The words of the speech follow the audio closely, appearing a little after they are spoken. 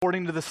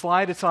According to the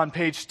slide, it's on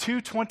page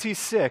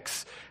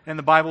 226, and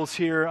the Bible's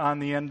here on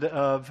the end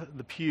of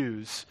the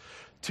pews.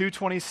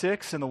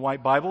 226 in the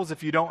white Bibles.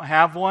 If you don't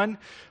have one,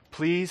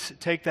 please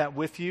take that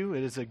with you.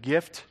 It is a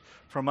gift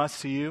from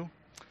us to you.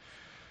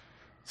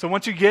 So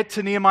once you get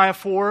to Nehemiah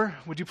 4,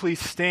 would you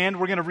please stand?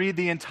 We're going to read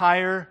the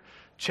entire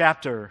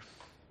chapter.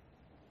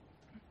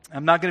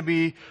 I'm not going to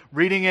be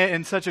reading it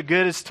in such a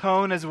good as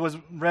tone as it was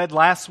read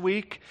last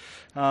week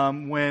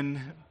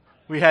when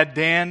we had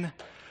Dan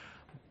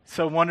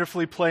so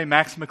wonderfully play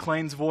Max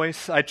McLean's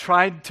voice. I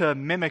tried to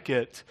mimic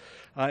it,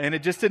 and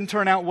it just didn't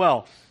turn out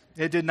well.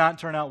 It did not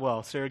turn out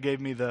well. Sarah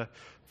gave me the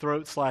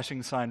throat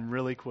slashing sign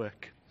really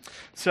quick.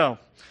 So,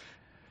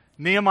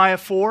 Nehemiah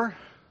 4.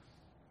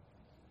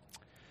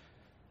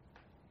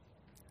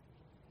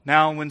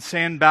 Now, when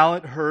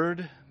Sanballat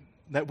heard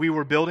that we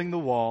were building the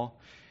wall,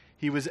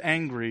 he was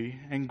angry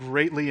and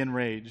greatly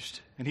enraged,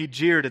 and he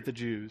jeered at the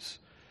Jews.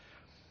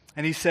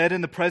 And he said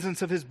in the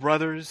presence of his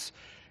brothers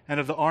and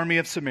of the army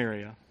of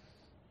Samaria,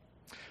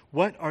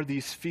 "What are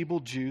these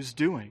feeble Jews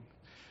doing?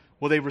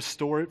 Will they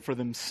restore it for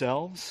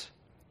themselves?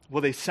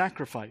 Will they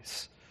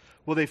sacrifice?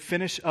 Will they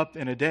finish up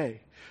in a day?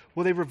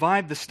 Will they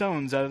revive the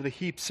stones out of the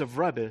heaps of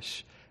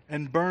rubbish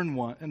and burned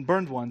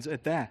ones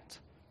at that?"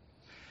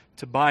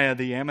 Tobiah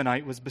the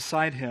Ammonite was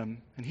beside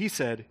him, and he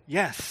said,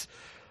 "Yes,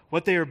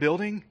 what they are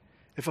building,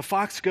 if a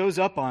fox goes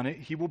up on it,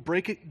 he will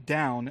break it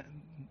down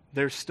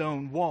their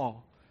stone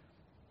wall.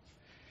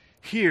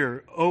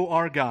 Hear, O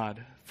our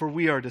God, for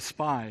we are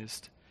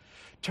despised.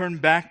 Turn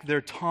back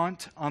their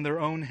taunt on their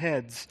own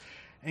heads,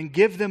 and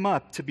give them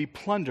up to be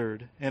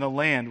plundered in a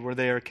land where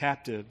they are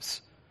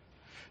captives.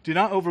 Do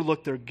not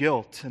overlook their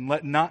guilt, and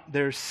let not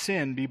their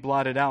sin be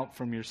blotted out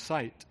from your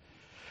sight.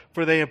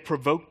 For they have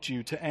provoked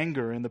you to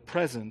anger in the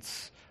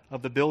presence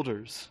of the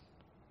builders."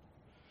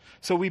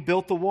 So we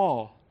built the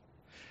wall,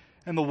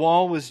 and the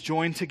wall was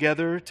joined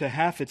together to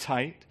half its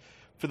height,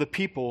 for the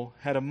people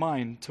had a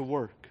mind to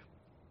work.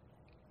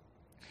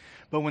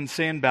 But when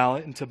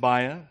Sanballat and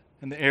Tobiah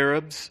and the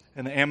Arabs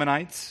and the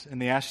Ammonites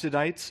and the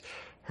Ashdodites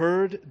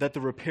heard that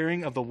the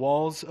repairing of the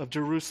walls of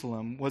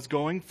Jerusalem was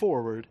going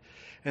forward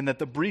and that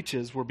the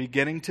breaches were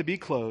beginning to be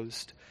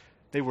closed,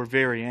 they were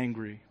very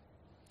angry.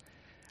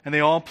 And they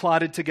all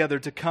plotted together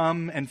to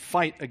come and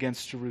fight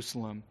against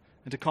Jerusalem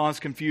and to cause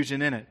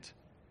confusion in it.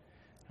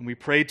 And we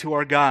prayed to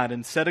our God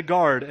and set a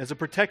guard as a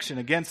protection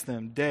against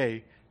them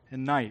day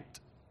and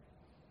night.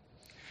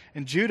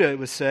 In Judah it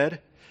was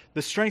said,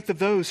 "The strength of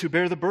those who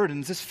bear the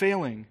burdens is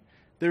failing.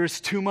 There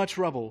is too much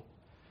rubble.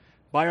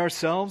 By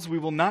ourselves we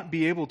will not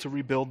be able to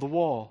rebuild the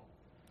wall."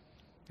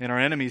 And our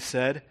enemies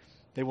said,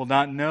 "They will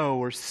not know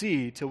or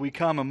see till we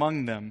come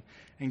among them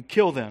and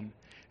kill them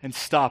and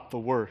stop the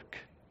work."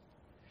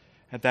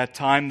 At that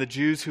time the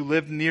Jews who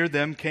lived near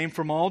them came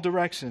from all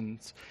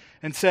directions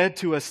and said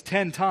to us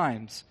 10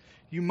 times,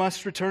 "You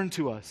must return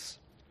to us."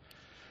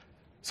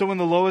 So in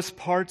the lowest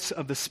parts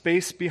of the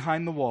space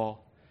behind the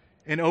wall,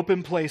 in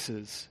open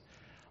places,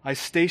 I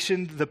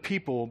stationed the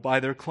people by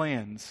their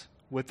clans,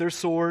 with their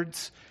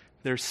swords,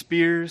 their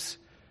spears,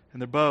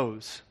 and their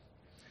bows.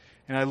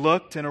 And I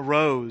looked and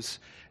arose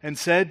and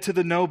said to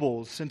the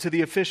nobles and to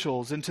the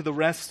officials and to the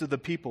rest of the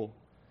people,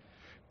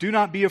 "Do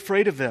not be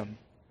afraid of them.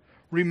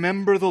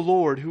 Remember the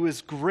Lord who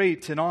is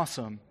great and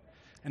awesome,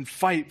 and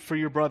fight for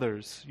your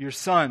brothers, your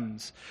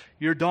sons,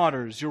 your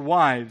daughters, your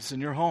wives,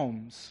 and your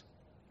homes."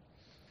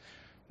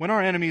 When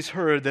our enemies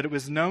heard that it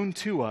was known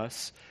to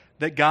us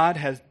that God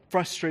had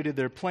frustrated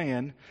their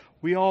plan,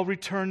 we all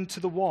returned to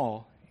the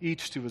wall,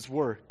 each to his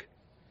work.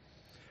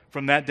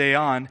 From that day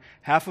on,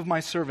 half of my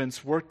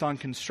servants worked on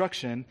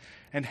construction,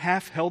 and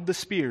half held the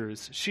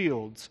spears,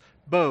 shields,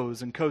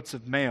 bows, and coats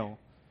of mail.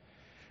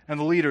 And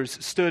the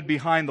leaders stood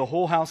behind the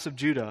whole house of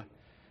Judah,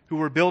 who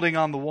were building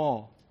on the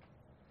wall.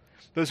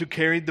 Those who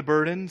carried the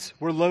burdens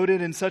were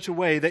loaded in such a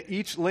way that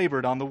each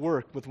labored on the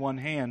work with one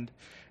hand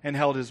and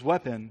held his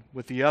weapon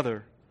with the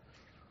other.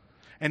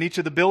 And each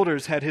of the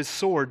builders had his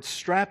sword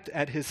strapped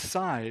at his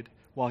side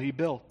while he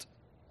built.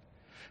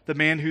 The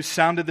man who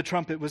sounded the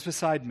trumpet was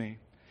beside me,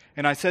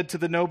 and I said to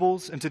the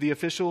nobles and to the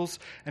officials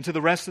and to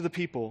the rest of the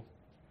people,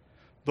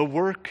 "The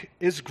work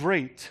is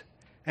great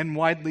and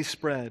widely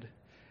spread,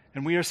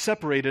 and we are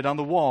separated on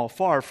the wall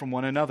far from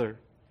one another.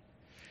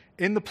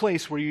 In the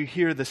place where you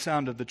hear the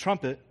sound of the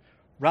trumpet,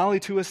 rally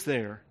to us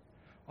there.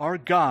 Our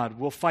God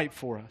will fight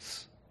for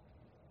us."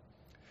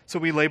 So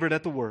we labored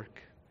at the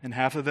work, and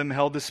half of them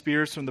held the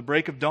spears from the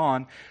break of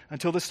dawn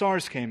until the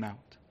stars came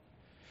out.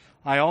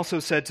 I also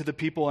said to the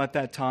people at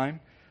that time,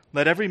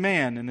 "Let every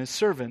man and his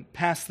servant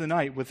pass the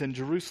night within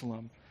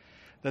Jerusalem,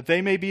 that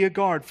they may be a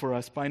guard for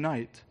us by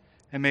night,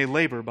 and may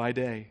labor by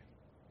day."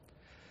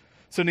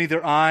 So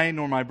neither I,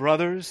 nor my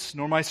brothers,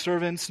 nor my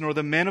servants, nor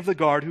the men of the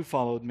guard who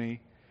followed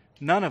me,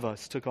 none of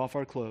us took off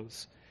our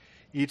clothes.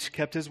 Each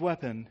kept his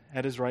weapon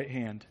at his right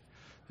hand.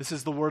 This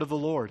is the word of the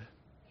Lord.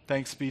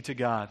 Thanks be to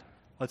God.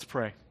 Let's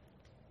pray.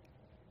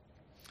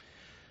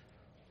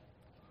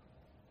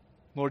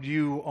 Lord,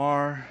 you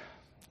are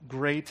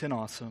great and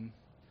awesome.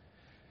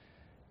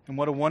 And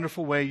what a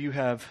wonderful way you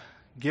have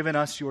given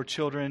us, your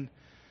children,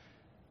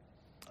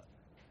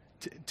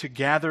 to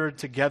gather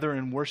together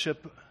in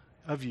worship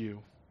of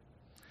you.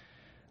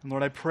 And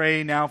Lord, I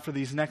pray now for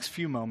these next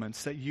few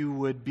moments that you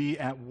would be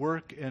at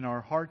work in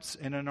our hearts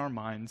and in our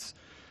minds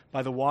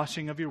by the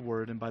washing of your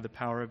word and by the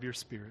power of your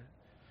Spirit.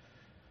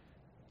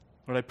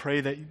 Lord, I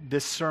pray that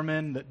this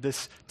sermon, that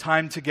this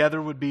time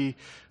together would be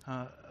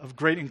of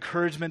great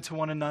encouragement to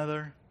one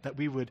another, that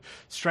we would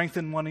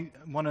strengthen one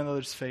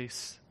another's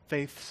faiths.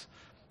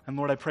 And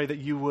Lord, I pray that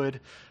you would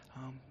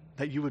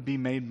be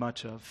made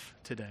much of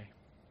today.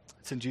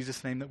 It's in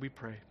Jesus' name that we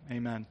pray.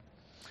 Amen.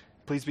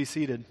 Please be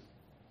seated.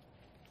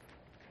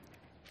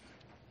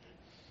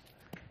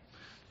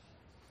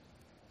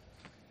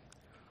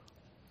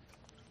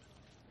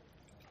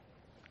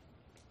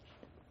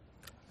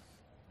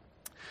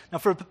 Now,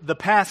 for the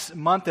past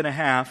month and a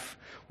half,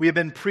 we have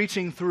been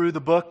preaching through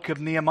the book of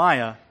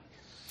Nehemiah.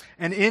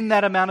 And in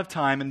that amount of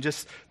time, in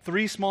just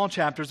 3 small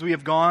chapters, we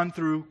have gone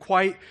through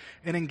quite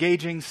an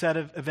engaging set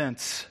of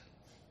events.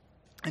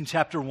 In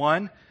chapter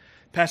 1,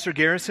 Pastor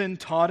Garrison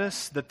taught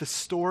us that the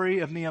story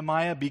of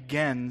Nehemiah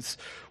begins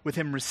with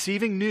him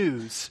receiving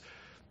news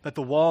that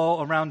the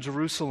wall around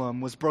Jerusalem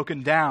was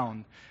broken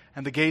down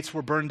and the gates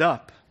were burned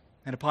up.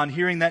 And upon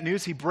hearing that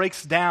news, he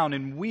breaks down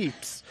and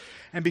weeps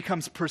and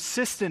becomes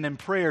persistent in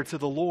prayer to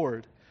the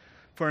Lord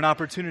for an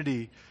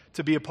opportunity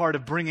to be a part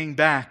of bringing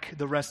back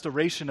the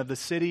restoration of the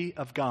city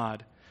of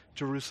God,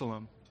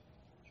 Jerusalem.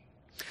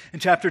 In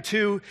chapter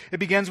 2, it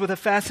begins with a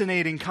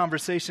fascinating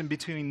conversation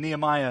between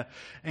Nehemiah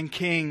and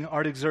King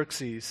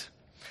Artaxerxes.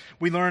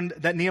 We learned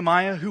that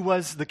Nehemiah, who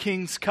was the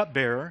king's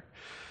cupbearer,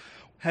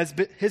 has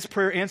his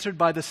prayer answered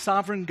by the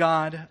sovereign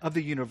God of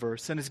the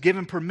universe and is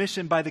given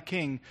permission by the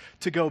king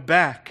to go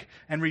back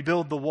and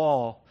rebuild the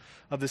wall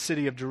of the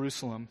city of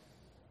Jerusalem.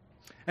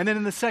 And then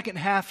in the second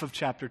half of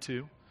chapter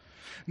 2,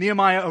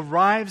 Nehemiah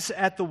arrives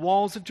at the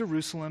walls of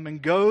Jerusalem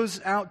and goes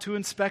out to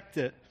inspect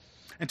it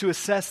and to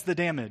assess the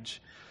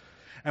damage.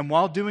 And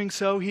while doing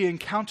so, he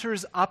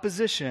encounters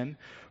opposition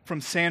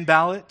from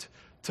Sanballat,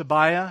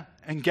 Tobiah,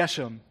 and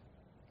Geshem.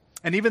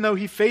 And even though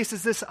he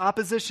faces this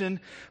opposition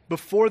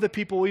before the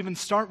people even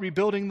start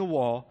rebuilding the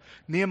wall,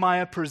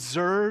 Nehemiah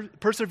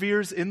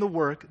perseveres in the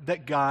work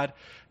that God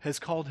has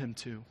called him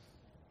to.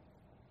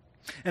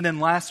 And then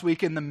last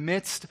week, in the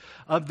midst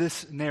of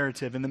this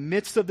narrative, in the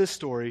midst of this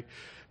story,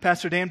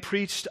 Pastor Dan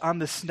preached on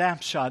the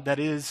snapshot that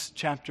is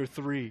chapter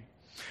 3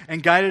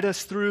 and guided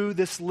us through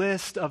this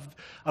list of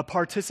a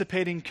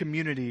participating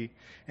community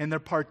in their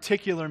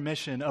particular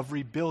mission of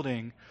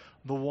rebuilding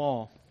the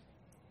wall.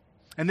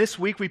 And this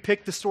week we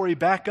pick the story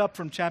back up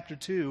from chapter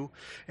 2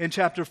 and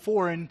chapter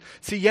 4 and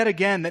see yet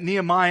again that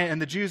Nehemiah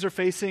and the Jews are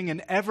facing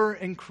an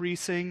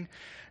ever-increasing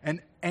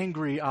and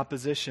angry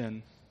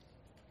opposition.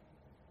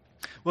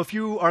 Well, if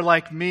you are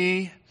like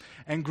me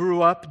and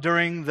grew up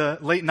during the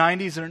late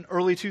 90s and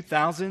early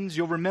 2000s,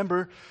 you'll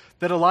remember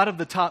that a lot of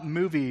the top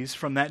movies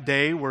from that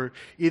day were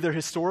either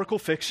historical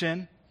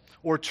fiction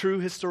or true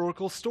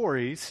historical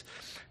stories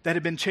that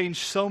had been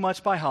changed so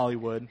much by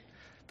Hollywood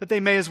that they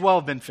may as well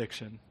have been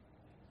fiction.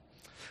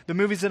 The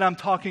movies that I'm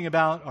talking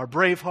about are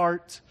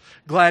Braveheart,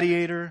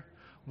 Gladiator,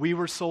 We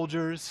Were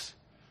Soldiers,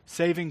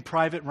 Saving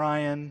Private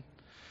Ryan,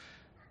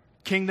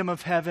 Kingdom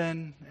of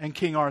Heaven, and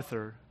King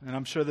Arthur. And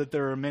I'm sure that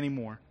there are many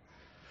more.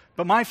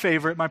 But my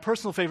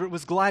personal favorite,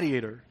 was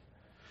Gladiator.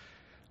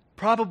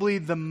 Probably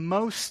the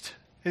most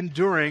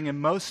enduring and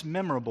most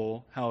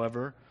memorable,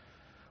 however,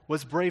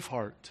 was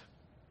Braveheart.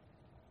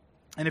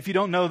 And if you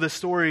don't know the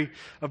story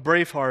of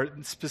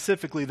Braveheart,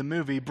 specifically the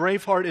movie,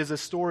 Braveheart is a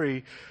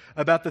story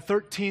about the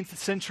 13th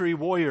century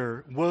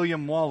warrior,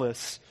 William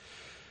Wallace,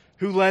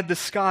 who led the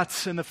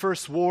Scots in the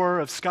First War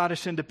of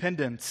Scottish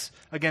Independence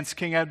against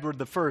King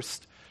Edward I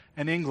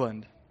in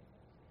England.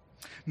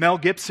 Mel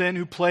Gibson,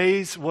 who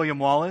plays William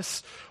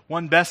Wallace,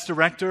 won Best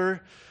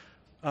Director,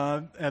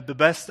 the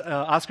Best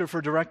Oscar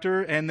for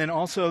Director, and then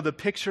also The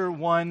Picture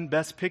won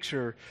Best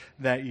Picture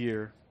that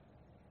year.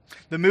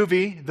 The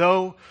movie,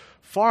 though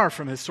far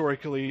from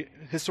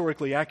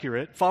historically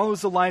accurate,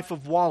 follows the life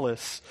of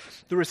Wallace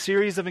through a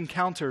series of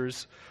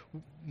encounters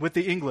with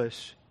the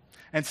English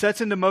and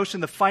sets into motion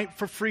the fight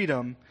for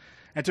freedom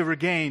and to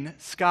regain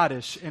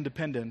Scottish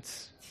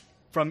independence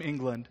from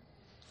England.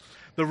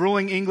 The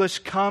ruling English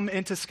come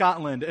into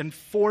Scotland and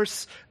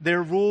force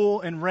their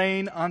rule and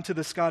reign onto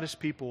the Scottish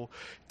people,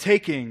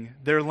 taking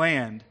their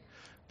land,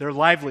 their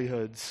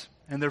livelihoods,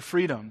 and their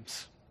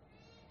freedoms.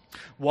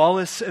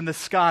 Wallace and the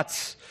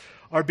Scots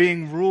are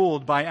being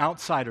ruled by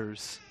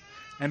outsiders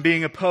and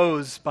being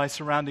opposed by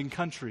surrounding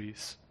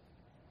countries.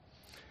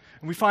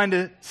 And we find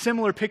a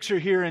similar picture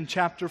here in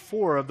chapter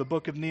 4 of the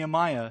book of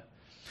Nehemiah.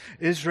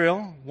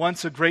 Israel,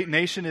 once a great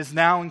nation, is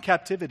now in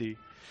captivity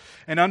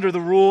and under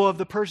the rule of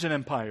the Persian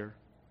Empire.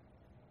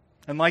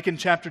 And like in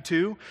chapter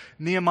 2,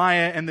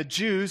 Nehemiah and the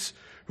Jews,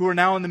 who are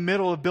now in the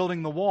middle of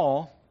building the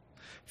wall,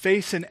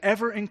 face an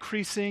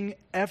ever-increasing,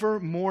 ever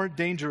more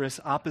dangerous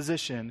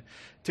opposition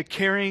to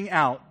carrying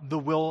out the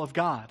will of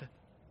God.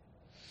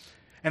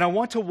 And I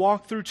want to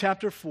walk through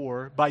chapter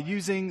 4 by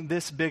using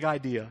this big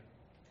idea.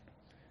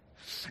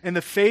 In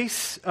the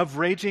face of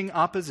raging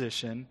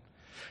opposition,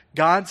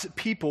 God's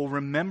people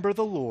remember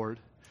the Lord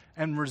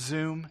and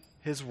resume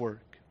his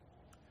work.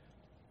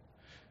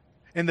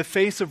 In the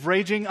face of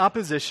raging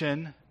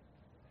opposition,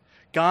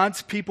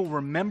 God's people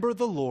remember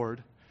the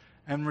Lord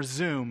and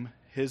resume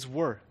his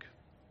work.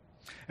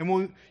 And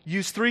we'll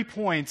use 3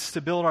 points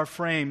to build our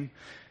frame.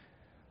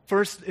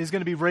 First is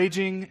going to be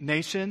raging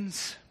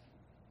nations.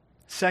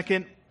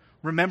 Second,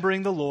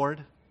 remembering the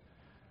Lord.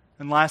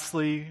 And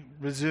lastly,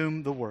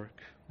 resume the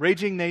work.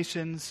 Raging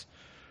nations,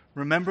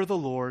 remember the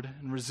Lord,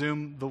 and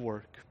resume the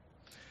work.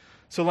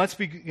 So let's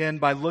begin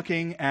by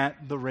looking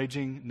at the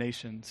raging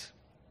nations.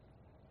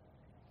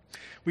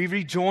 We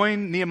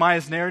rejoin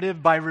Nehemiah's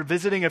narrative by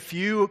revisiting a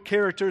few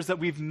characters that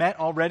we've met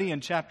already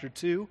in chapter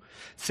 2,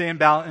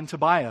 Sanballat and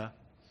Tobiah.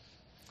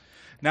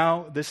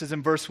 Now, this is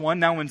in verse 1.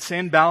 Now when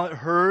Sanballat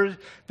heard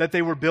that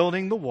they were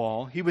building the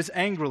wall, he was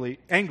angry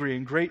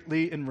and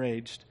greatly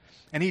enraged,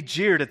 and he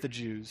jeered at the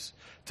Jews.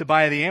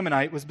 Tobiah the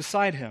Ammonite was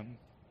beside him.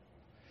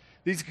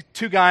 These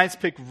 2 guys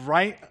pick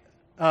right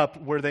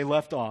up where they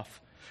left off.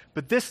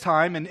 But this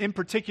time, and in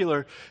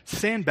particular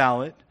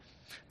Sanballat,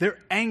 their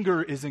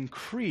anger is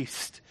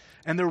increased,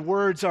 and their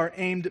words are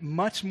aimed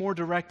much more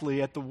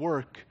directly at the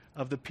work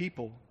of the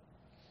people.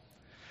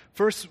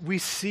 First, we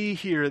see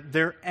here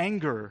their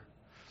anger.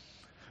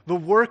 The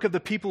work of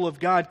the people of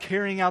God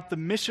carrying out the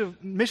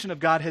mission of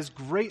God has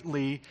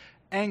greatly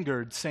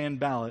angered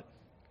Sanballat.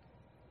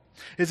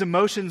 His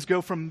emotions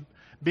go from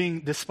being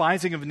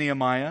despising of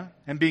Nehemiah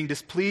and being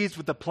displeased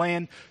with the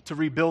plan to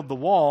rebuild the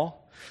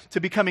wall to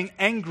becoming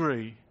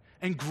angry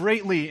and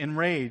greatly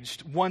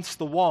enraged once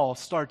the wall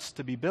starts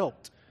to be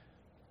built.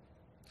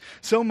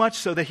 So much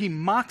so that he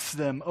mocks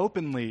them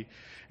openly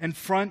in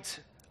front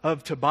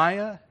of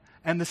Tobiah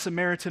and the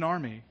Samaritan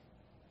army.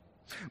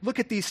 Look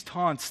at these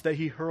taunts that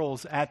he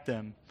hurls at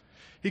them.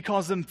 He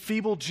calls them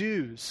feeble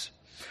Jews.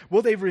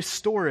 Will they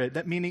restore it?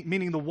 That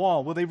meaning the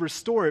wall. Will they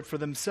restore it for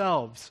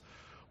themselves?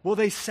 Will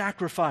they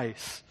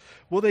sacrifice?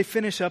 Will they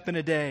finish up in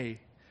a day?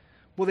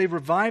 Will they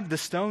revive the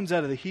stones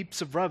out of the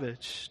heaps of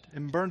rubbish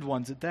and burned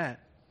ones at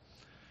that?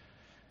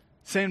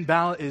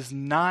 Sanballat is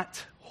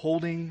not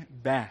holding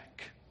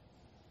back.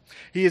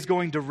 He is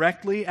going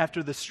directly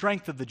after the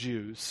strength of the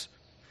Jews,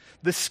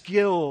 the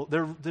skill,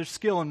 their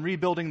skill in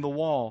rebuilding the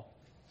wall,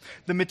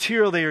 the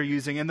material they are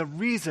using, and the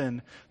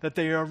reason that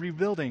they are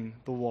rebuilding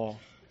the wall.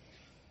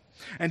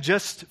 And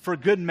just for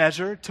good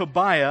measure,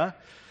 Tobiah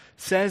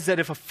says that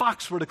if a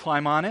fox were to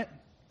climb on it,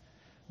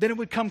 then it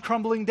would come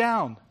crumbling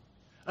down.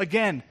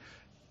 Again,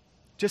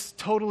 just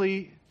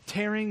totally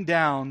tearing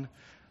down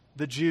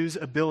the Jews'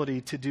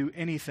 ability to do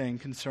anything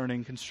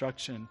concerning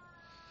construction.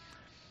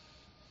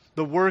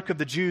 The work of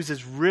the Jews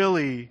is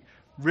really,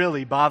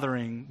 really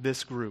bothering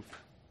this group.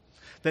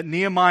 That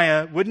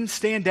Nehemiah wouldn't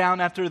stand down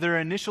after their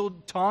initial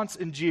taunts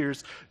and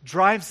jeers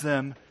drives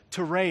them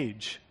to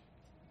rage.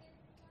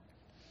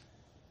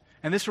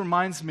 And this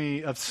reminds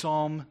me of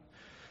Psalm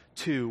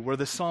 2, where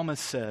the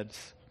psalmist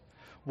says,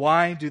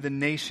 "Why do the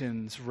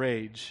nations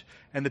rage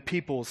and the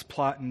peoples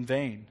plot in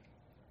vain?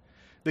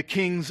 The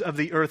kings of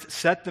the earth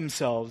set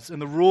themselves,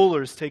 and the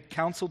rulers take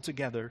counsel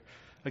together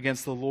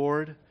against the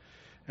Lord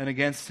and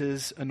against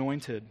his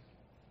anointed."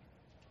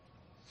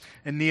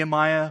 In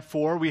Nehemiah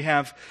 4, we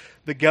have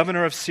the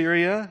governor of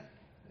Syria,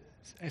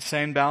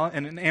 Sanballat,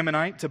 and an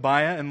Ammonite,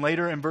 Tobiah, and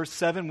later in verse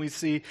 7 we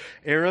see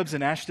Arabs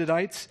and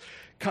Ashdodites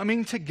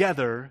coming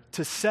together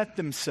to set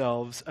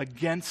themselves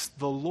against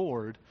the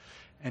Lord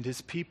and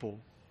his people.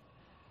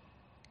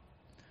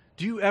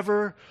 Do you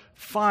ever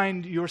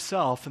find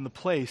yourself in the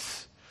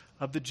place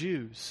of the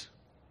Jews?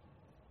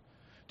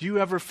 Do you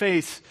ever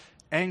face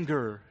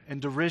anger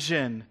and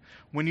derision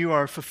when you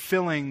are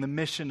fulfilling the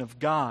mission of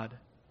God?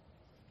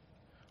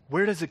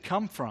 Where does it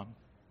come from?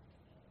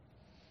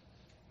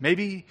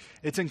 Maybe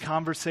it's in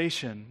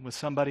conversation with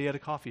somebody at a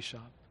coffee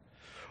shop.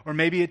 Or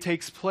maybe it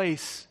takes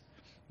place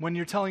when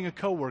you're telling a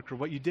coworker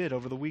what you did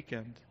over the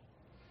weekend.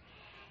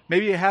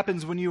 Maybe it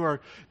happens when you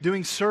are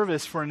doing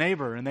service for a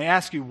neighbor and they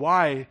ask you,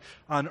 why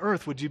on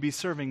earth would you be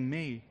serving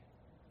me?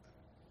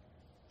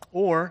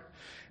 Or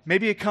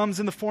maybe it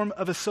comes in the form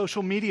of a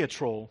social media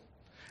troll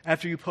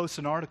after you post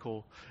an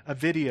article, a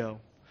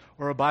video,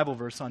 or a Bible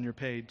verse on your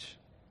page.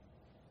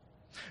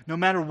 No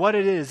matter what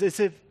it is, it's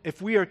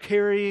if we are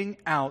carrying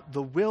out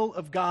the will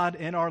of God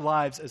in our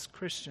lives as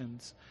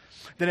Christians,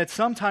 then at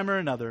some time or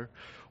another,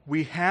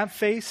 we have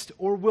faced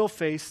or will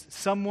face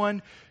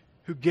someone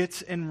who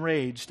gets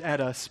enraged at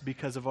us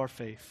because of our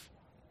faith.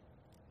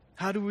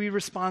 How do we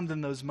respond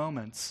in those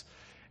moments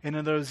and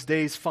in those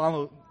days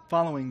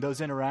following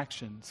those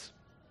interactions?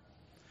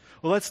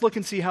 Well, let's look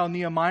and see how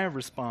Nehemiah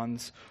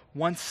responds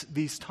once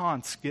these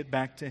taunts get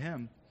back to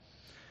him.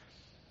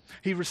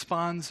 He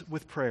responds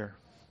with prayer.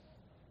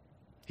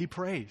 He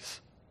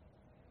prays.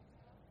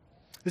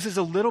 This is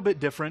a little bit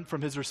different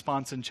from his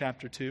response in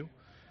chapter 2.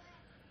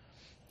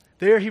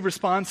 There he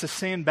responds to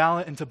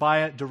Sanballat and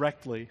Tobiah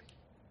directly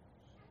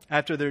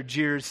after their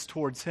jeers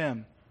towards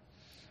him.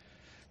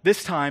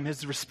 This time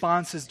his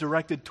response is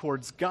directed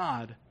towards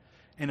God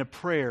in a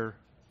prayer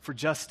for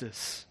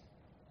justice.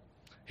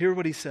 Hear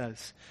what he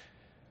says.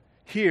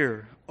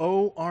 Hear,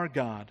 O our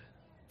God,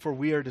 for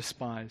we are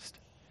despised.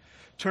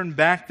 Turn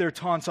back their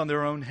taunts on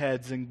their own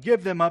heads and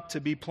give them up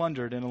to be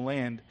plundered in a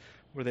land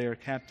where they are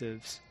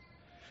captives.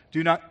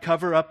 Do not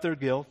cover up their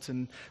guilt,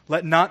 and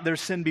let not their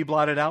sin be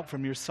blotted out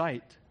from your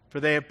sight, for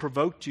they have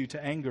provoked you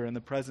to anger in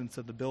the presence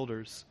of the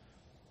builders.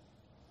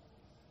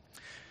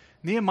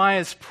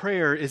 Nehemiah's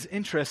prayer is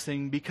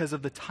interesting because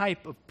of the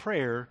type of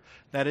prayer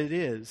that it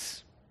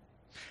is.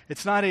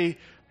 It's not a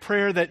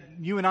prayer that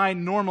you and I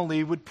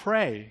normally would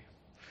pray.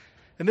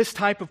 And this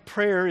type of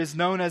prayer is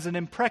known as an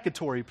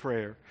imprecatory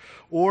prayer,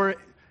 or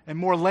in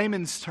more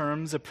layman's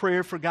terms, a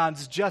prayer for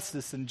God's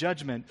justice and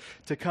judgment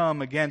to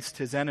come against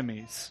his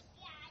enemies.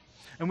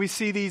 And we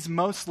see these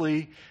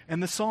mostly in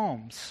the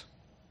Psalms,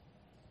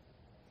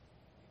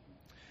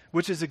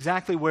 which is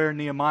exactly where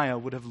Nehemiah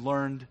would have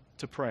learned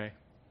to pray.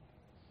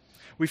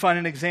 We find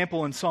an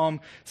example in Psalm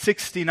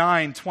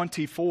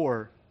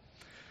 69:24.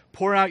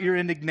 Pour out your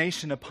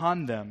indignation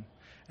upon them,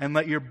 and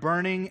let your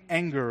burning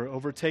anger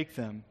overtake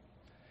them.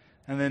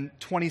 And then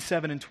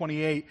 27 and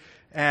 28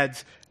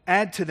 adds,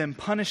 add to them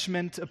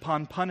punishment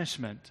upon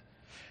punishment.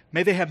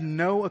 May they have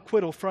no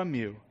acquittal from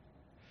you.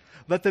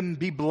 Let them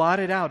be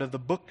blotted out of the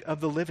book of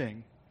the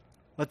living.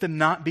 Let them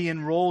not be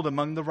enrolled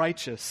among the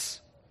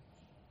righteous.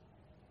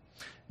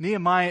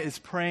 Nehemiah is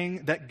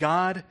praying that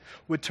God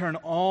would turn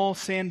all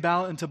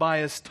Sanballat and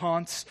Tobiah's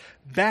taunts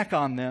back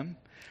on them,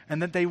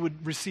 and that they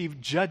would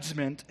receive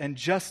judgment and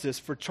justice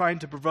for trying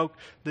to provoke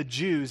the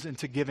Jews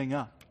into giving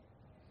up.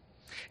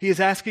 He is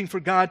asking for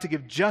God to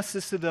give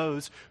justice to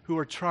those who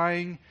are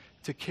trying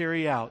to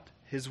carry out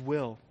his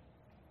will.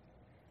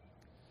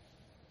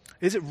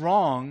 Is it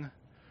wrong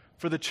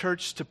for the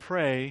church to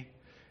pray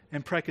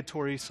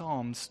imprecatory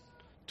psalms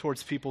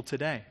towards people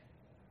today?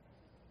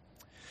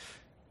 I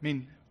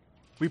mean,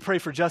 we pray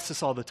for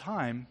justice all the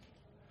time,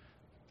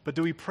 but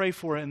do we pray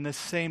for it in this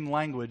same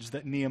language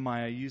that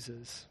Nehemiah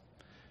uses?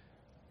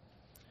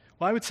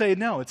 Well, I would say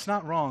no, it's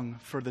not wrong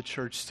for the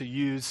church to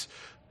use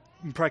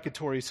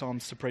imprecatory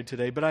psalms to pray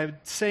today, but I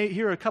would say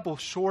here are a couple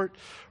short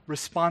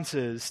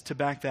responses to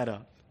back that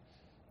up.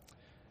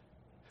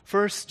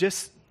 First,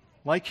 just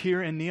like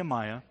here in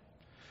Nehemiah,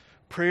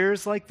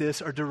 prayers like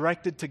this are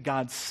directed to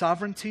God's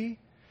sovereignty,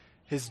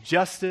 his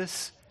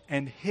justice,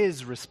 and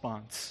his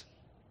response.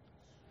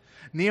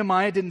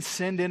 Nehemiah didn't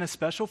send in a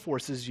special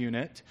forces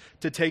unit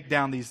to take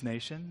down these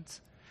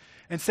nations.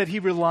 Instead, he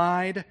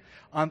relied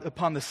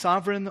upon the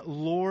sovereign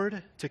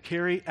Lord to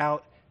carry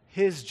out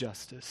his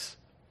justice.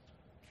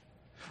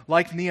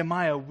 Like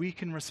Nehemiah, we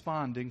can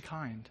respond in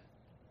kind,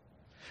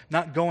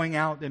 not going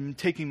out and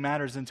taking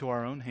matters into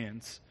our own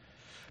hands,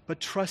 but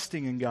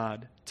trusting in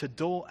God to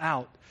dole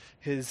out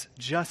his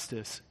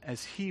justice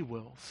as he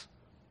wills.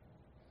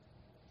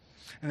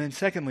 And then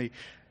secondly,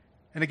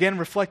 and again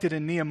reflected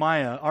in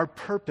Nehemiah, our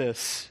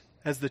purpose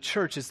as the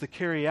church is to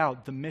carry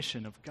out the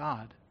mission of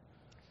God.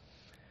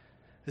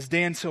 As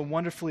Dan so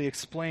wonderfully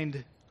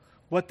explained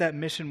what that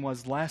mission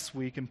was last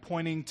week in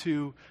pointing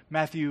to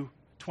Matthew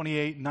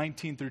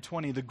 28:19 through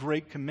 20, the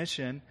Great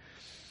Commission.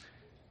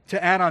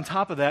 To add on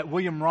top of that,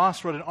 William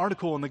Ross wrote an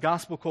article in the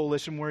Gospel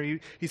Coalition where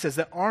he says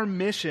that our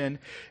mission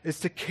is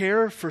to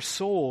care for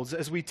souls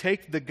as we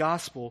take the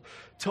gospel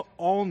to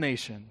all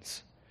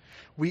nations.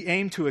 We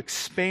aim to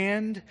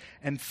expand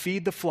and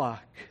feed the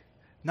flock,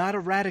 not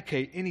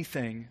eradicate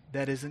anything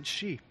that isn't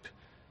sheep.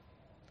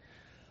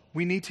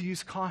 We need to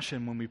use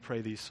caution when we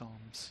pray these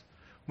psalms.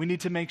 We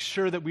need to make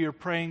sure that we are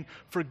praying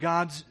for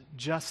God's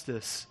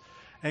justice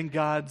and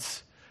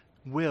God's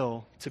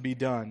will to be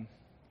done.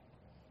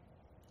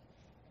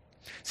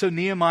 So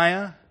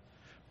Nehemiah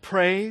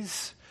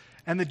prays,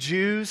 and the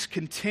Jews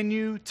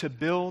continue to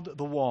build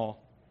the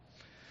wall.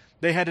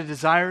 They had a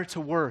desire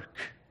to work,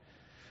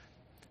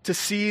 to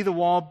see the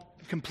wall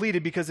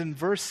completed, because in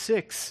verse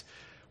 6,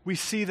 we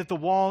see that the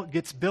wall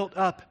gets built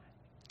up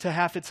to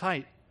half its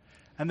height,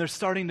 and they're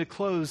starting to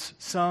close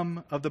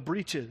some of the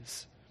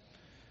breaches.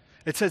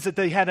 It says that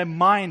they had a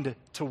mind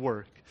to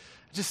work.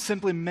 It just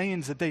simply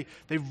means that they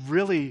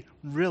really,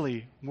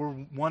 really were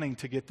wanting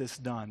to get this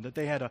done, that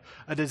they had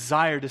a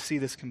desire to see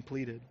this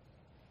completed.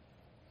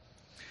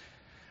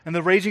 And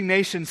the raging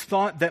nations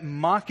thought that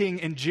mocking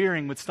and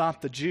jeering would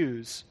stop the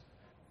Jews,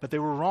 but they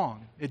were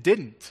wrong. It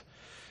didn't.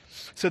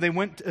 So they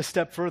went a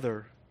step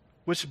further,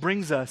 which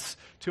brings us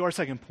to our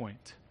second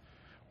point.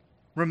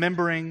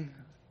 Remember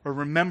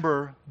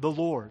the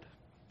Lord.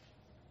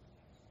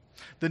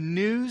 The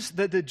news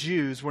that the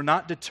Jews were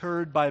not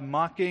deterred by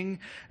mocking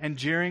and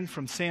jeering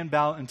from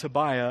Sanballat and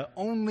Tobiah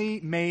only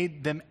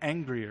made them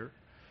angrier.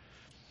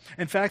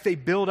 In fact, they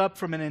build up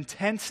from an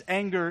intense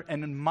anger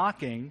and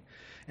mocking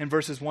in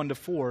verses 1 to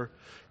 4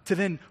 to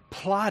then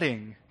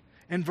plotting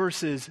in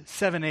verses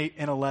 7, 8,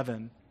 and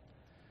 11.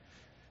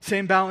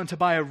 Sanballat and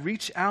Tobiah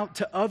reach out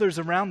to others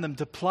around them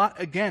to plot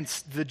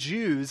against the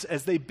Jews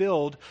as they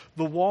build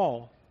the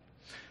wall.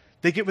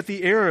 They get with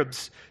the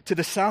Arabs to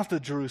the south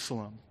of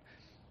Jerusalem,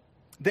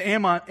 the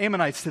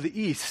Ammonites to the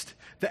east,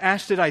 the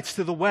Ashdodites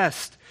to the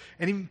west,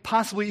 and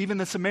possibly even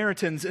the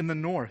Samaritans in the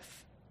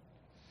north.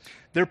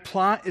 Their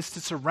plot is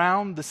to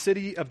surround the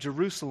city of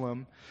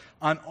Jerusalem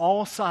on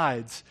all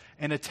sides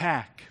and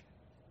attack,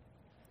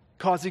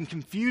 causing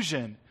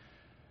confusion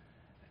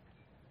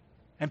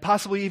and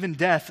possibly even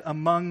death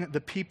among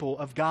the people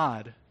of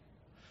God.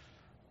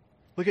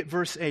 Look at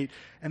verse 8.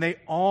 And they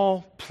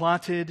all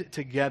plotted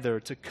together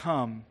to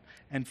come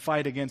and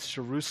fight against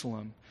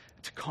Jerusalem,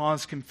 to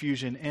cause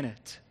confusion in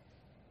it.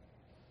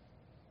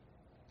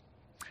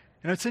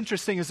 And what's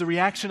interesting is the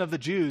reaction of the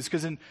Jews,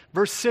 because in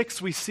verse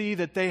 6 we see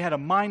that they had a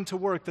mind to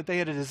work, that they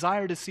had a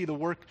desire to see the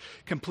work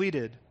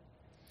completed.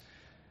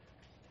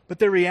 But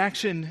their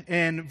reaction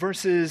in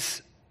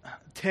verses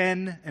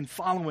 10 and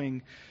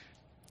following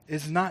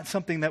is not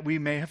something that we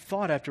may have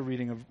thought after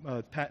reading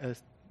a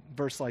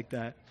verse like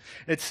that.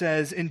 It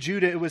says, in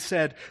Judah it was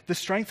said, the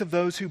strength of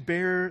those who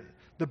bear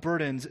the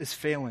burdens is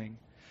failing.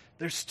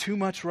 There's too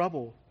much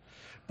rubble.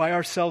 By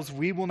ourselves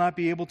we will not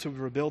be able to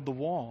rebuild the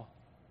wall.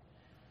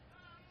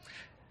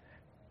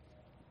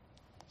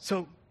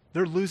 So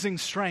they're losing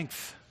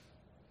strength.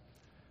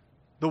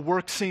 The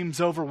work seems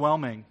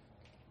overwhelming.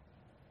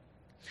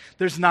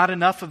 There's not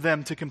enough of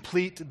them to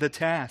complete the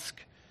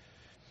task.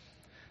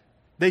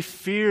 They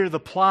fear the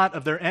plot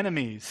of their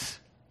enemies.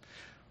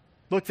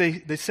 Look,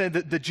 they said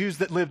that the Jews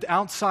that lived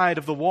outside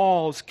of the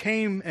walls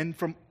came and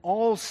from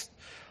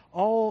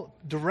all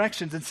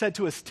directions and said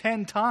to us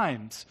 10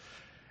 times.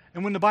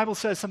 And when the Bible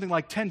says something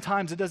like 10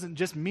 times, it doesn't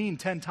just mean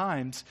 10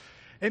 times.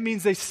 It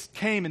means they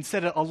came and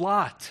said it a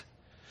lot.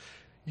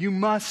 You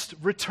must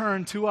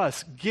return to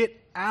us. Get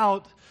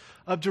out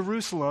of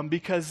Jerusalem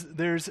because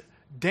there's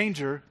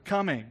danger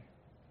coming.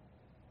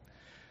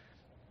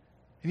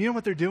 And you know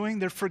what they're doing?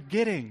 They're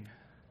forgetting.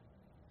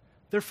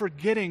 They're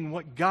forgetting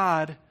what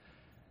God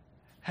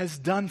has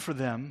done for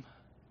them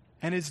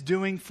and is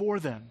doing for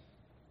them.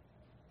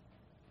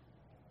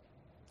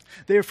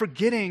 They are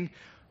forgetting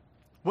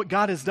what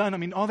God has done. I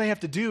mean, all they have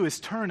to do is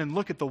turn and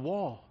look at the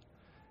wall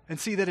and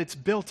see that it's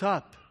built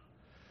up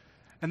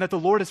and that the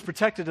Lord has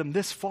protected them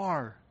this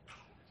far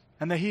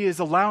and that He is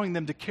allowing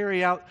them to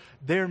carry out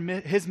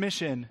His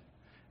mission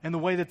in the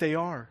way that they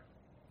are.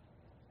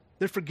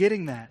 They're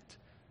forgetting that.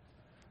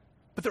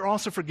 But they're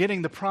also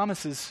forgetting the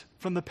promises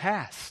from the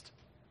past.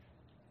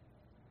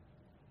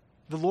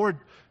 The Lord,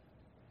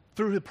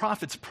 through the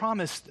prophets,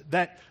 promised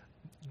that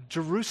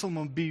Jerusalem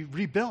would be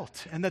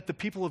rebuilt and that the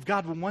people of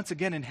God would once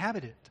again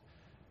inhabit it.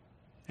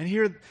 And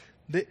here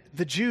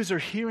the Jews are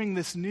hearing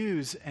this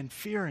news and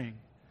fearing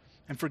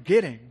and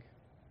forgetting.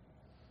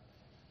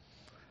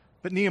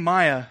 But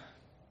Nehemiah,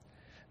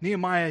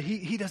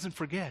 he doesn't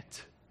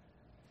forget.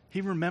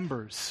 He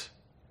remembers.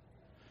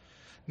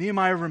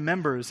 Nehemiah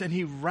remembers and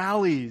he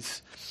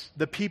rallies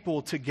the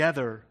people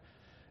together.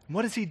 And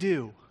what does he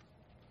do?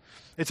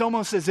 It's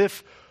almost as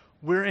if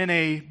we're in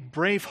a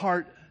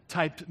Braveheart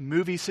type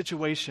movie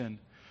situation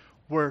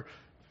where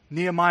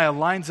Nehemiah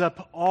lines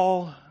up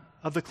all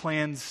of the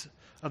clans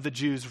of the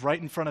Jews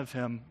right in front of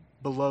him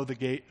below the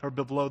gate or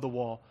below the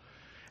wall.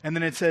 And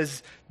then it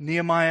says,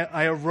 Nehemiah,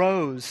 I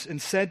arose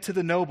and said to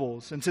the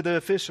nobles and to the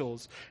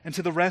officials and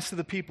to the rest of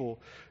the people,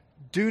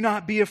 do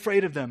not be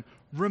afraid of them.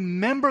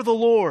 Remember the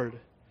Lord,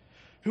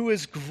 who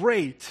is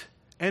great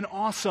and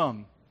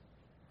awesome.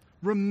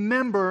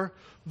 Remember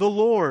the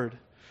Lord,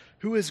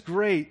 who is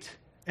great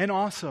and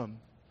awesome.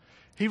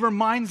 He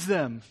reminds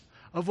them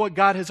of what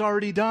God has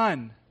already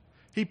done.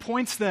 He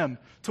points them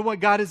to what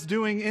God is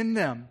doing in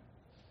them.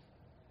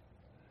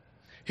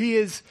 He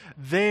is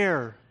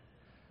there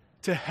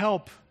to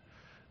help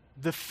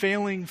the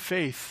failing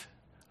faith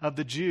of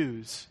the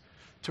Jews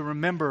to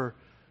remember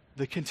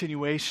the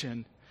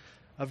continuation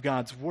of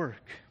God's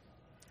work.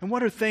 And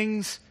what are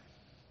things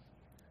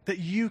that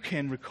you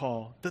can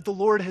recall that the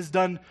Lord has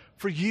done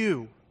for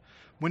you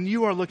when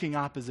you are looking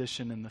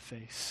opposition in the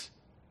face?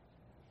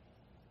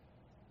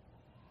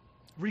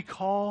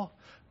 Recall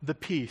the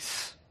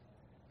peace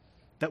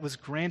that was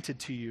granted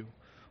to you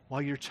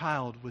while your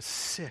child was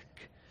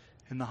sick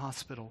in the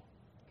hospital.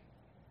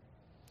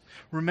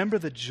 Remember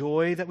the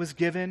joy that was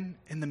given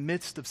in the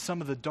midst of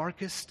some of the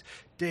darkest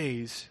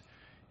days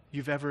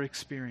you've ever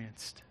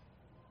experienced.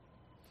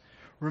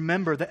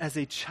 Remember that as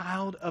a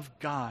child of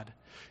God,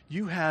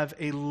 you have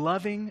a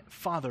loving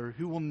Father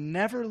who will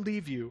never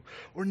leave you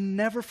or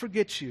never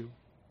forget you,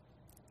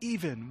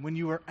 even when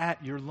you are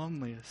at your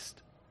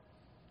loneliest.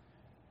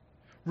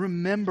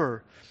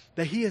 Remember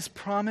that He has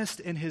promised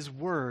in His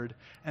Word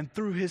and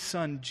through His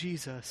Son,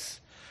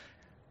 Jesus,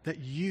 that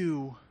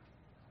you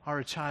are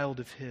a child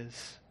of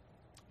His.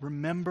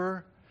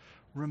 Remember,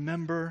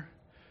 remember,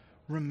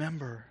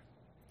 remember.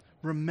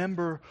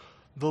 Remember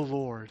the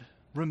Lord.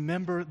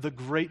 Remember the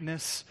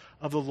greatness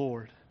of the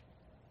Lord.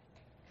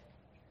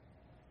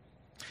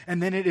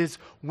 And then it is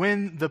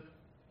when the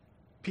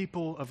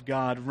people of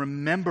God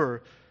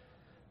remember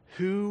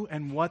who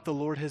and what the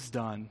Lord has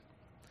done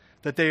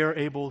that they are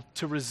able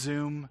to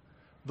resume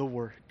the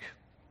work.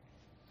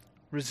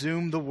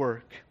 Resume the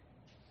work.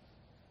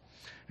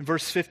 In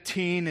verse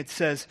 15 it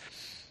says,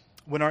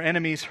 when our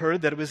enemies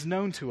heard that it was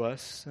known to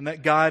us and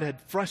that God had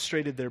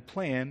frustrated their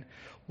plan,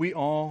 we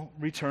all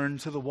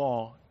returned to the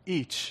wall,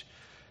 each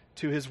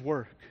to his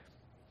work.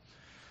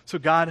 So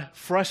God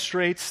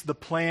frustrates the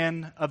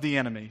plan of the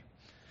enemy.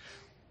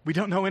 We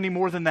don't know any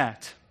more than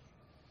that.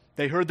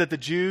 They heard that the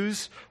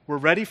Jews were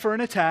ready for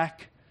an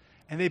attack,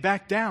 and they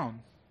backed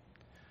down.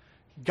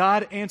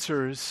 God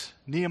answers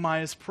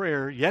Nehemiah's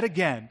prayer yet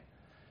again,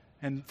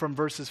 and from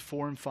verses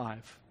 4 and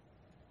 5.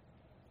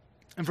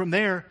 And from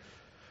there,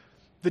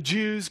 the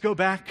Jews go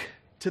back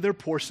to their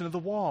portion of the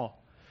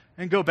wall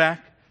and go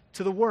back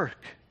to the work.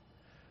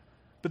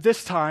 But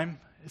this time,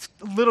 it's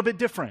a little bit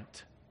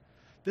different.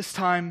 This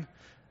time,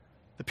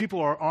 the people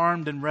are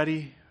armed and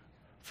ready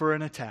for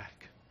an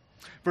attack.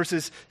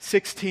 Verses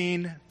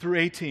 16 through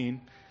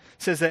 18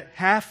 says that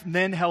half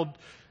men held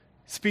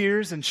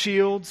spears and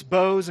shields,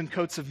 bows and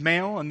coats of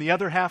mail, and the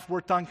other half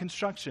worked on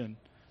construction.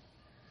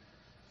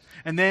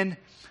 And then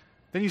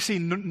you see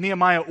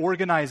Nehemiah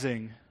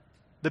organizing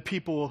the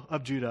people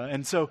of Judah.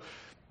 And so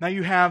now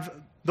you have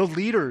the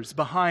leaders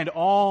behind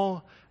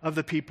all of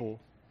the people.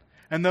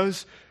 And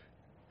those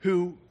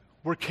who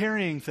were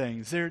carrying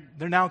things, they're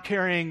now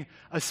carrying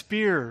a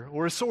spear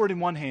or a sword in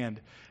one hand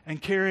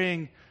and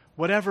carrying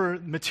whatever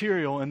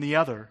material in the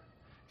other.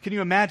 Can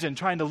you imagine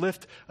trying to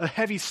lift a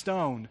heavy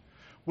stone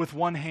with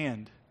one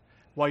hand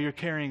while you're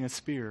carrying a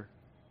spear?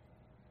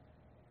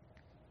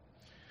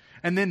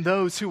 And then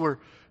those who were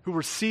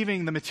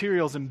receiving the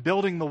materials and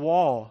building the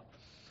wall,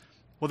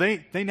 well,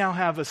 they now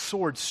have a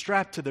sword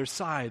strapped to their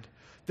side.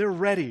 They're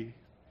ready.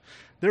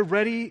 They're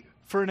ready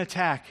for an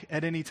attack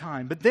at any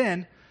time. But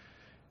then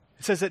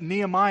it says that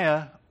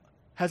Nehemiah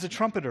has a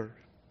trumpeter.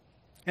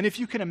 And if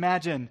you can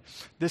imagine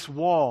this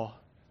wall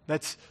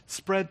that's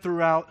spread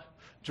throughout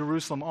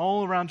Jerusalem,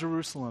 all around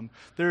Jerusalem,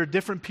 there are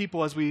different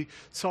people, as we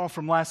saw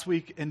from last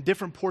week, in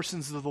different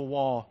portions of the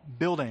wall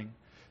building.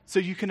 So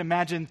you can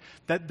imagine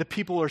that the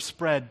people are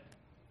spread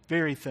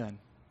very thin.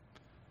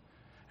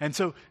 And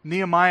so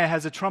Nehemiah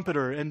has a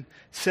trumpeter and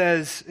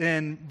says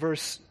in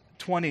verse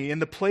 20, "In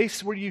the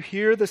place where you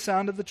hear the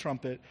sound of the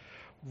trumpet,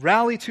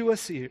 rally to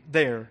us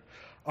there.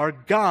 Our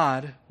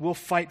God will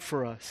fight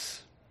for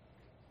us."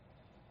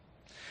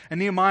 And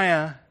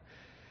Nehemiah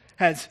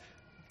has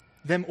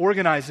them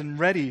organized and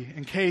ready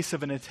in case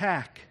of an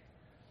attack,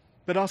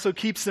 but also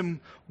keeps them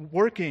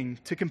working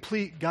to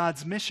complete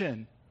God's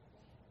mission.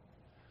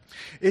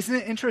 Isn't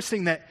it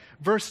interesting that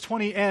verse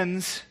 20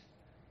 ends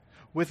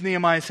with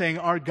Nehemiah saying,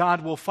 "Our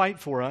God will fight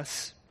for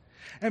us,"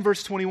 and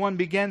verse 21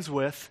 begins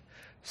with,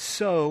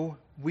 "So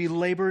we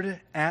labored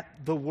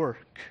at the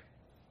work."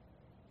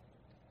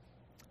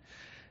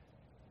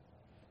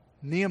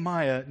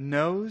 Nehemiah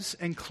knows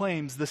and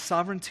claims the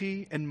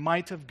sovereignty and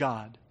might of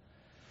God,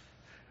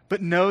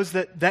 but knows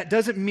that that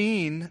doesn't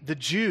mean the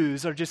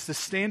Jews are just to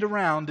stand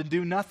around and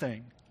do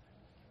nothing.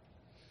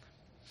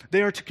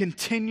 They are to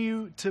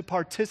continue to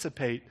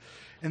participate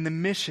in the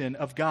mission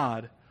of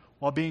God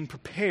while being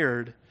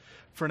prepared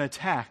for an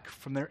attack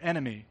from their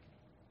enemy.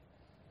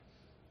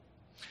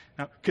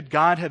 Now, could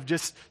God have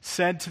just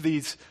said to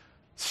these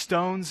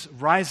stones,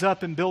 "Rise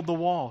up and build the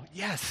wall"?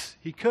 Yes,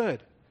 he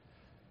could.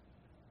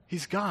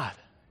 He's God.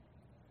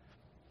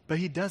 But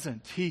he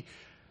doesn't. He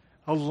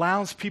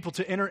allows people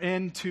to enter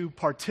in to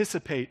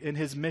participate in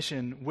his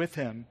mission with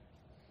him.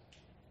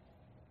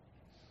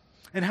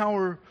 And how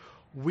are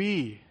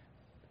we,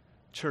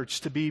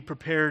 church, to be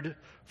prepared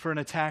for an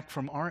attack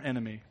from our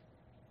enemy?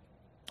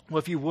 Well,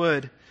 if you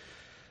would,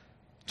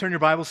 turn your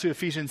Bibles to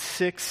Ephesians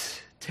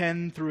 6,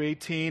 10 through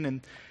 18.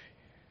 And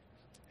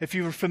if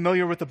you're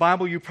familiar with the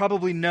Bible, you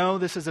probably know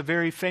this is a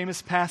very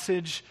famous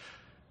passage,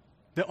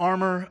 the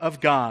armor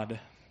of God.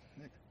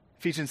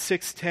 Ephesians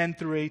 6, 10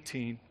 through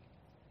 18.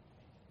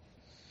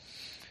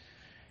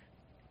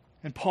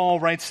 And Paul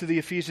writes to the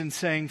Ephesians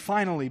saying,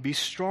 "Finally, be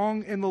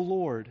strong in the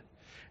Lord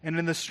and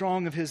in the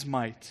strong of his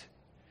might.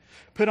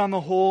 Put on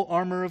the whole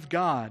armor of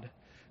God,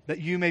 that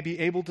you may be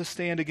able to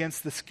stand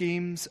against the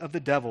schemes of the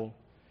devil.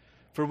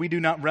 For we do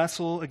not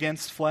wrestle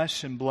against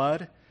flesh and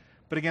blood,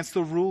 but against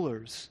the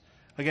rulers,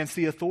 against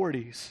the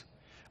authorities,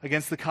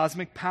 against the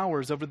cosmic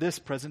powers over this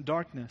present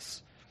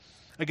darkness,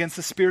 against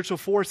the spiritual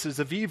forces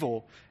of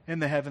evil in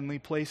the heavenly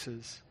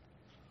places.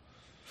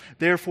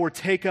 Therefore,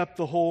 take up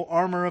the whole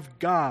armor of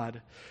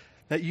God,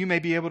 that you may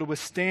be able to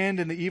withstand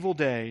in the evil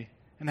day,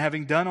 and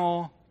having done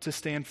all, to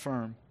stand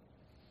firm.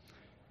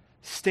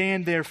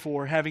 Stand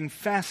therefore, having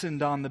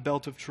fastened on the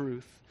belt of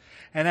truth,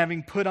 and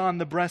having put on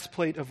the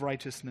breastplate of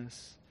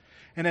righteousness,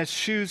 and as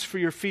shoes for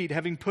your feet,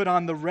 having put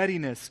on the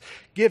readiness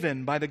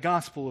given by the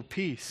gospel of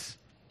peace.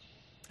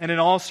 And in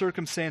all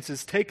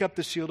circumstances, take up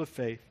the shield of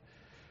faith,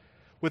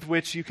 with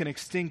which you can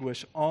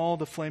extinguish all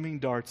the flaming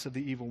darts of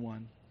the evil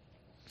one.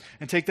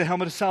 And take the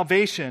helmet of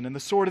salvation and the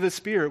sword of the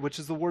Spirit, which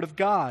is the word of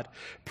God,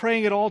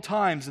 praying at all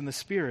times in the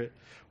Spirit,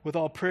 with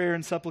all prayer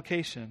and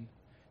supplication.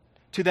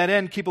 To that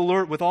end, keep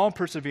alert with all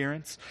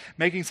perseverance,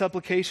 making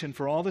supplication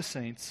for all the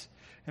saints,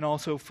 and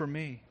also for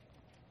me."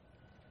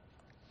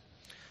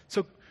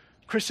 So,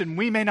 Christian,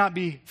 we may not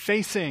be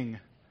facing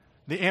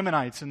the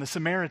Ammonites and the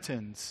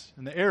Samaritans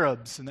and the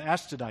Arabs and the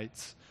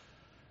Ashdodites,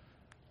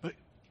 but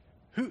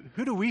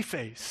who do we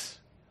face?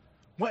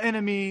 What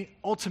enemy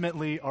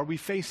ultimately are we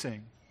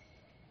facing?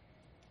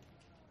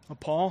 Well,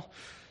 Paul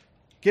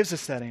gives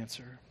us that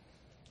answer.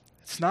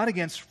 It's not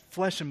against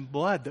flesh and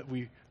blood that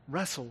we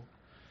wrestle,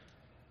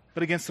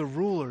 but against the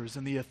rulers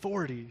and the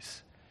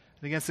authorities,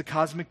 and against the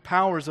cosmic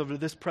powers over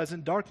this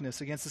present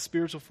darkness, against the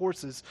spiritual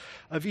forces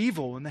of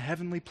evil in the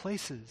heavenly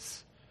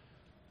places.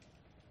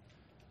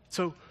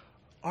 So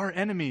our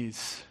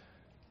enemies,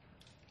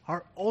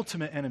 our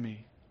ultimate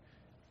enemy,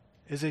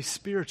 is a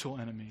spiritual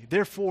enemy.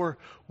 Therefore,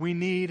 we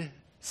need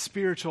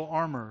spiritual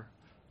armor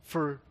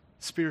for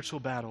spiritual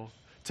battle,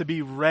 to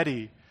be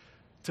ready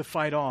to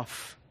fight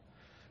off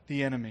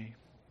the enemy.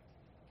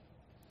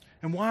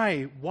 And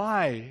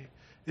why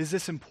is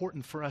this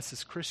important for us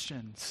as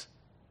Christians?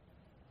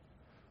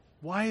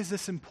 Why is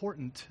this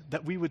important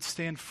that we would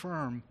stand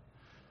firm,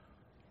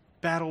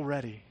 battle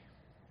ready?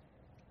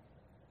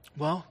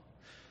 Well,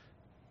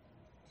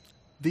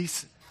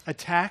 these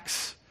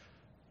attacks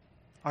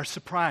are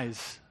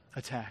surprise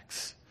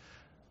attacks.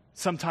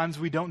 Sometimes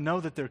we don't know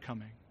that they're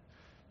coming.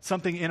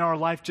 Something in our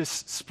life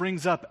just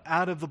springs up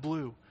out of the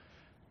blue.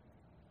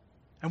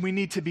 And we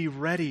need to be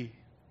ready.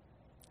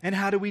 And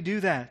how do we do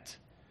that?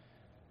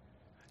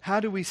 How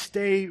do we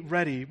stay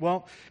ready?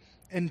 Well,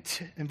 in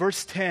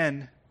verse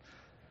 10,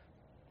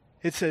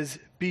 it says,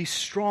 "Be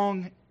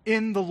strong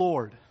in the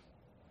Lord,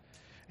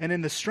 and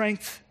in the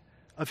strength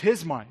of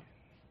His might,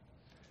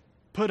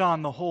 put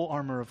on the whole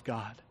armor of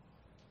God."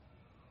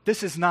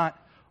 This is not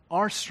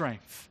our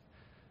strength.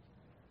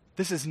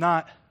 This is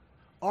not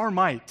our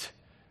might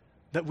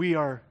that we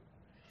are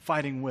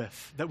fighting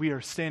with, that we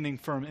are standing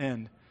firm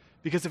in.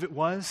 Because if it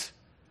was,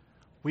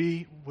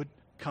 we would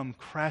come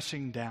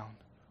crashing down.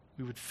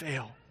 We would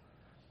fail.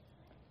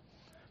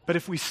 But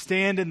if we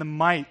stand in the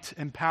might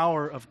and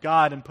power of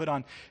God and put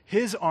on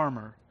His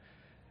armor,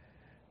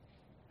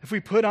 if we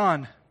put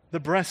on the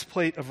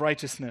breastplate of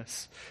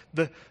righteousness,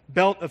 the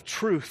belt of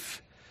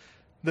truth,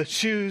 the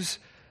shoes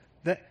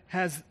that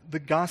has the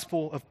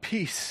gospel of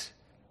peace,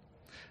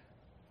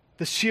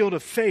 the shield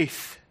of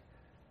faith,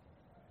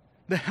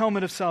 the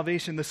helmet of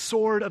salvation, the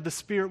sword of the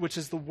Spirit, which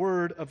is the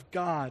word of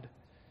God,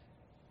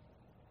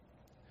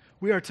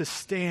 we are to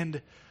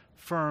stand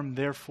firm,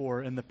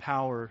 therefore, in the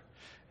power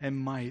and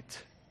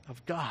might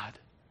of God.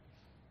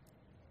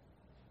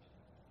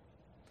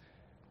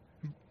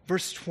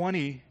 Verse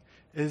 20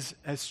 is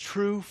as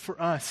true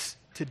for us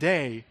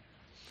today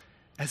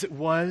as it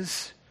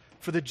was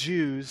for the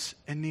Jews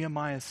in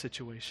Nehemiah's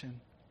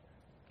situation.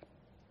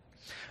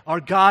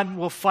 Our God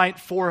will fight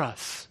for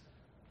us.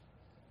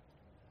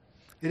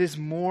 It is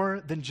more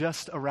than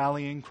just a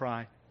rallying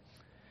cry.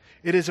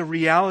 It is a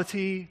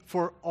reality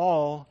for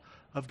all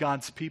of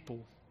God's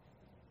people.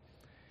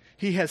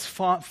 He has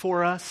fought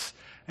for us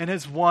and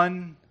has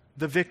won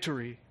the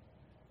victory.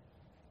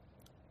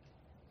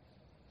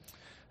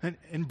 And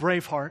in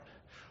Braveheart,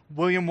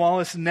 William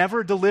Wallace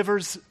never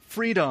delivers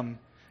freedom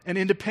and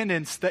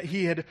independence that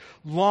he had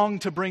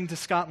longed to bring to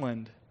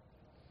Scotland.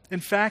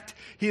 In fact,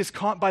 he is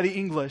caught by the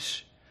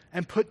English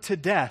and put to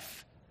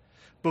death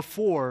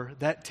before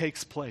that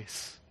takes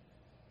place.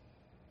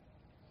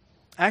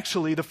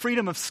 Actually, the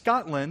freedom of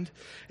Scotland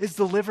is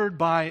delivered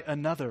by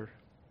another,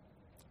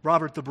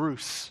 Robert the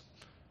Bruce.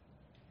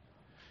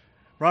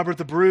 Robert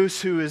the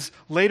Bruce, who is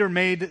later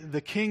made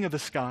the king of the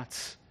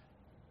Scots,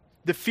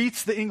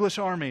 defeats the English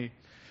army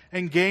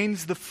and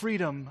gains the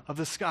freedom of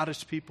the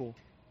Scottish people.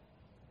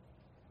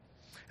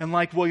 And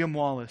like William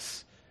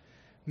Wallace,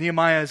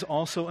 Nehemiah is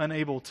also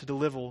unable to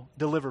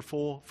deliver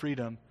full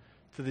freedom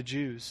to the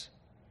Jews.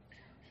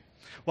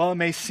 While it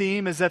may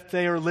seem as if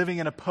they are living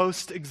in a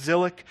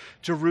post-exilic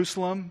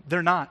Jerusalem,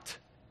 they're not.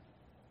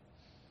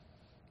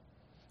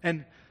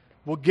 And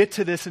we'll get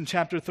to this in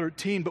chapter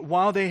 13, but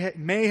while they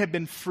may have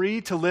been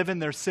free to live in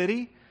their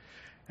city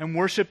and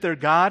worship their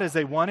God as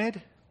they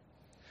wanted,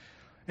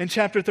 in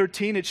chapter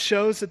 13 it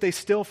shows that they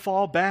still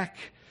fall back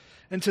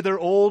into their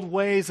old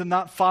ways of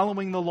not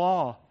following the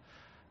law,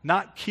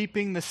 not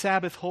keeping the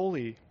Sabbath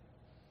holy.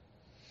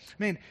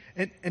 I mean,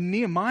 in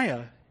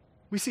Nehemiah,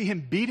 we see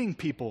him beating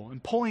people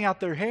and pulling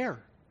out their hair.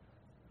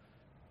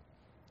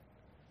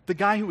 The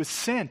guy who was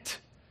sent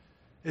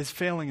is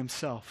failing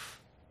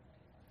himself.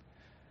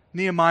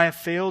 Nehemiah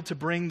failed to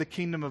bring the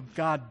kingdom of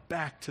God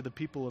back to the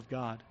people of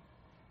God.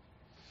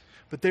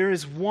 But there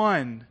is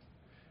one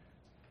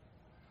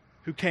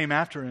who came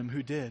after him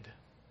who did.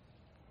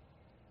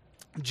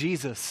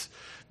 Jesus,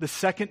 the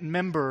second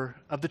member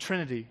of the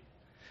Trinity,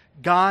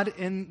 God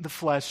in the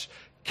flesh,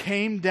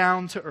 came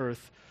down to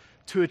earth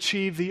to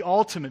achieve the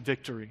ultimate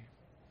victory.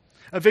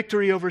 A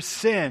victory over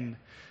sin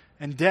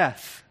and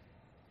death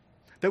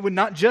that would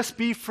not just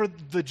be for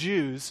the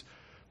Jews,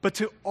 but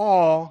to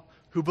all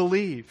who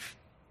believe.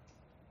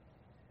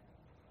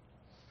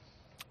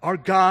 Our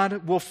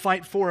God will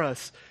fight for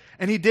us,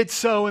 and He did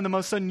so in the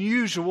most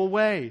unusual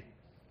way.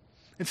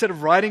 Instead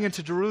of riding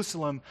into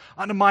Jerusalem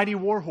on a mighty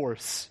war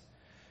horse,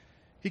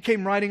 He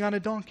came riding on a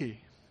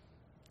donkey.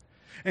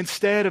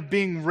 Instead of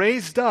being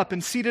raised up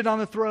and seated on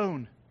the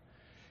throne,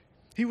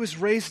 He was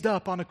raised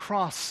up on a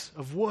cross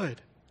of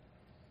wood.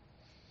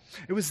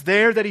 It was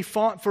there that He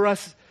fought for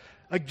us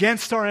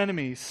against our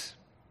enemies,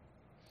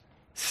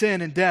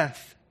 sin and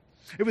death.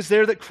 It was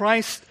there that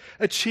Christ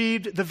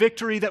achieved the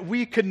victory that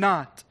we could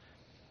not.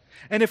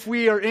 And if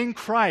we are in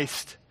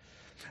Christ,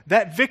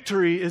 that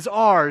victory is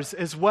ours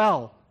as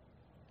well.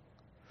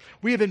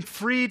 We have been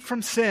freed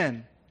from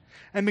sin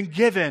and been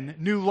given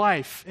new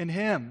life in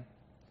Him.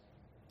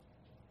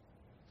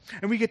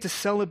 And we get to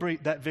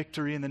celebrate that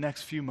victory in the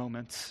next few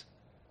moments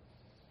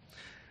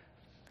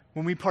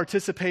when we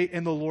participate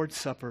in the Lord's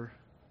Supper.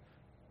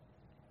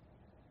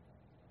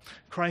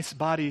 Christ's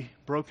body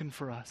broken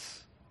for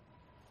us.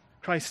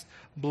 Christ's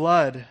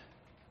blood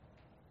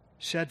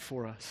shed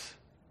for us.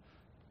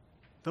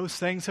 Those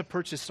things have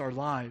purchased our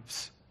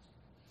lives.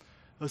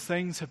 Those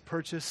things have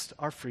purchased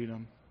our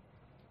freedom.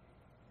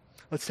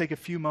 Let's take a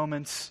few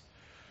moments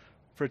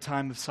for a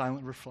time of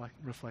silent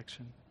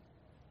reflection.